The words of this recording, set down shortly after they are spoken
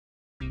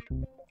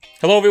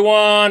Hello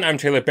everyone, I'm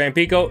Taylor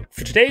Pampico.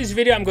 For today's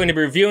video, I'm going to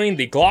be reviewing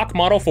the Glock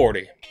Model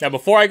 40. Now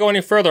before I go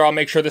any further, I'll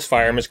make sure this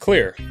firearm is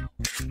clear.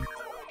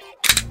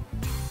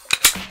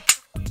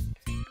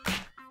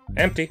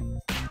 Empty.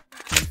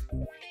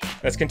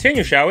 Let's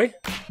continue, shall we?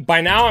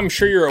 By now, I'm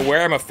sure you're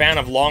aware I'm a fan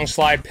of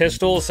Longslide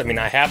pistols.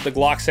 I have the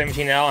Glock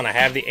 17L and I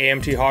have the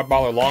AMT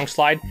Hardballer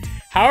Longslide.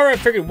 However, I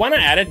figured why not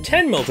add a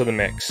 10mm to the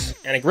mix?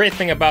 And a great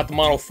thing about the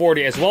Model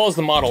 40 as well as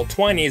the Model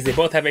 20 is they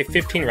both have a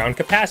 15 round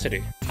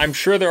capacity. I'm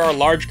sure there are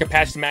large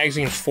capacity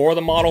magazines for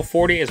the Model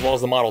 40 as well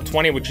as the Model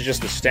 20, which is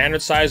just the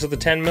standard size of the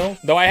 10mm.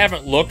 Though I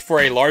haven't looked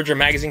for a larger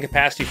magazine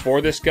capacity for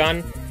this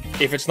gun.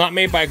 If it's not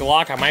made by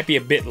Glock, I might be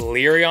a bit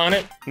leery on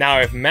it. Now,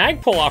 if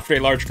Magpul offered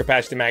a large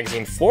capacity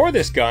magazine for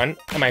this gun,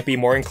 I might be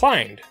more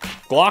inclined.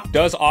 Glock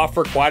does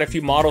offer quite a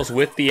few models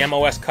with the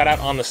MOS cutout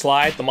on the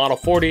slide. The Model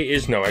 40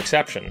 is no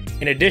exception.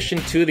 In addition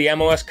to the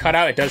MOS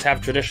cutout, it does have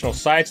traditional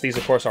sights. These,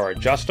 of course, are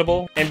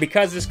adjustable. And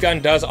because this gun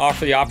does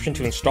offer the option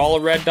to install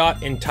a red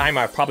dot, in time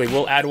I probably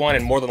will add one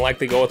and more than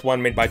likely go with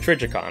one made by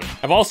Trijicon.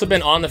 I've also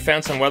been on the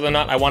fence on whether or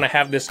not I want to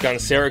have this gun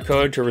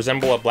Cerakote to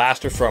resemble a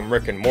blaster from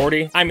Rick and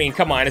Morty. I mean,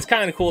 come on, it's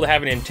kind of cool to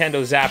have a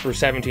Nintendo Zapper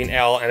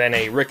 17L and then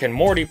a Rick and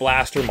Morty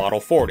blaster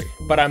Model 40.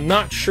 But I'm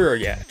not sure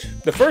yet.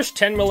 The first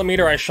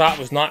 10mm I shot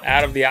was not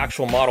out of the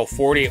actual Model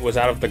 40, it was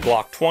out of the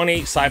Glock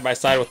 20, side by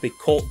side with the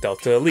Colt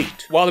Delta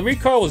Elite. While the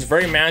recoil was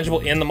very manageable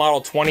in the Model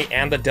 20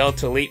 and the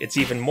Delta Elite, it's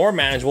even more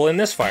manageable in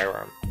this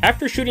firearm.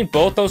 After shooting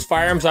both those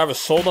firearms, I was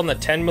sold on the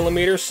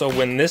 10mm, so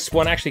when this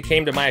one actually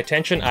came to my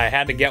attention, I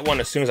had to get one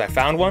as soon as I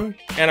found one.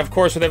 And of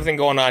course, with everything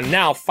going on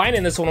now,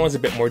 finding this one was a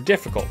bit more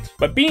difficult.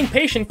 But being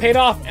patient paid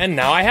off, and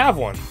now I have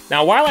one.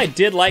 Now, while I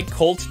did like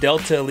Colt's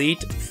Delta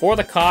Elite, for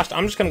the cost,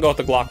 I'm just gonna go with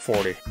the Glock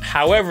 40.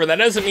 However, that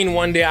doesn't mean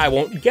one day I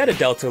won't get a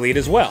Delta Elite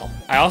as well.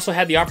 I also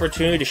had the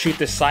opportunity to shoot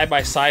this side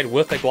by side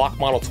with a Glock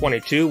Model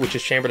 22, which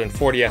is chambered in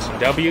 40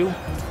 S&W.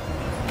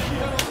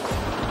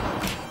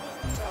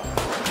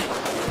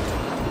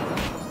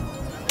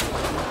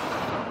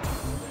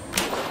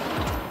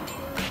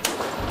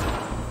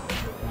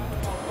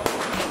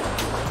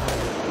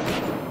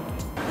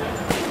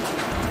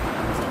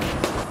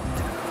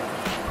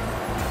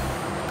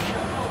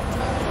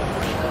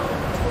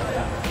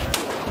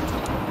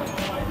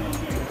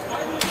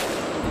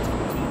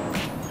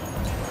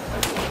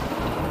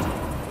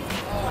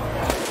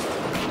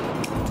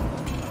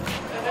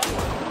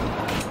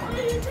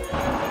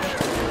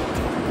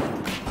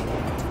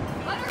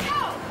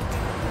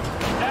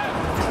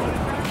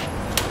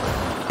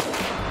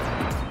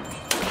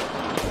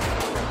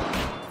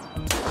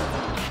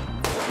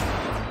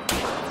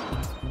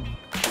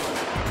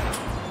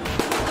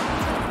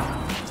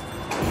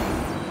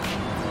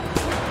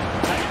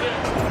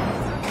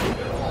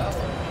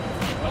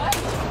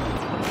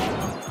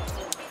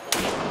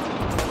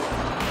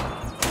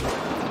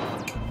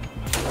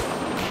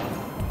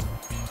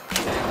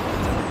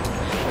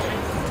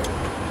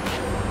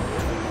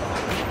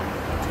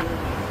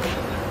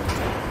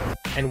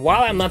 And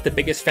while I'm not the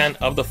biggest fan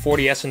of the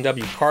 40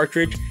 S&W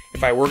cartridge,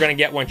 if I were going to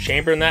get one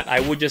chambered in that, I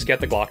would just get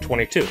the Glock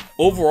 22.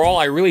 Overall,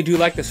 I really do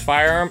like this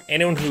firearm.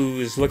 Anyone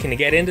who's looking to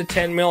get into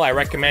 10mm, I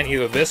recommend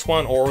either this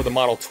one or the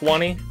Model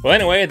 20. Well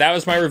anyway, that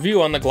was my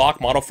review on the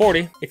Glock Model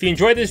 40. If you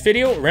enjoyed this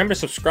video, remember to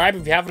subscribe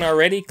if you haven't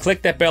already,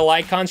 click that bell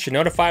icon so you're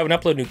notified when I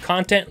upload new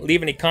content,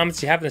 leave any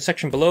comments you have in the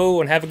section below,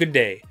 and have a good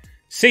day.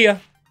 See ya!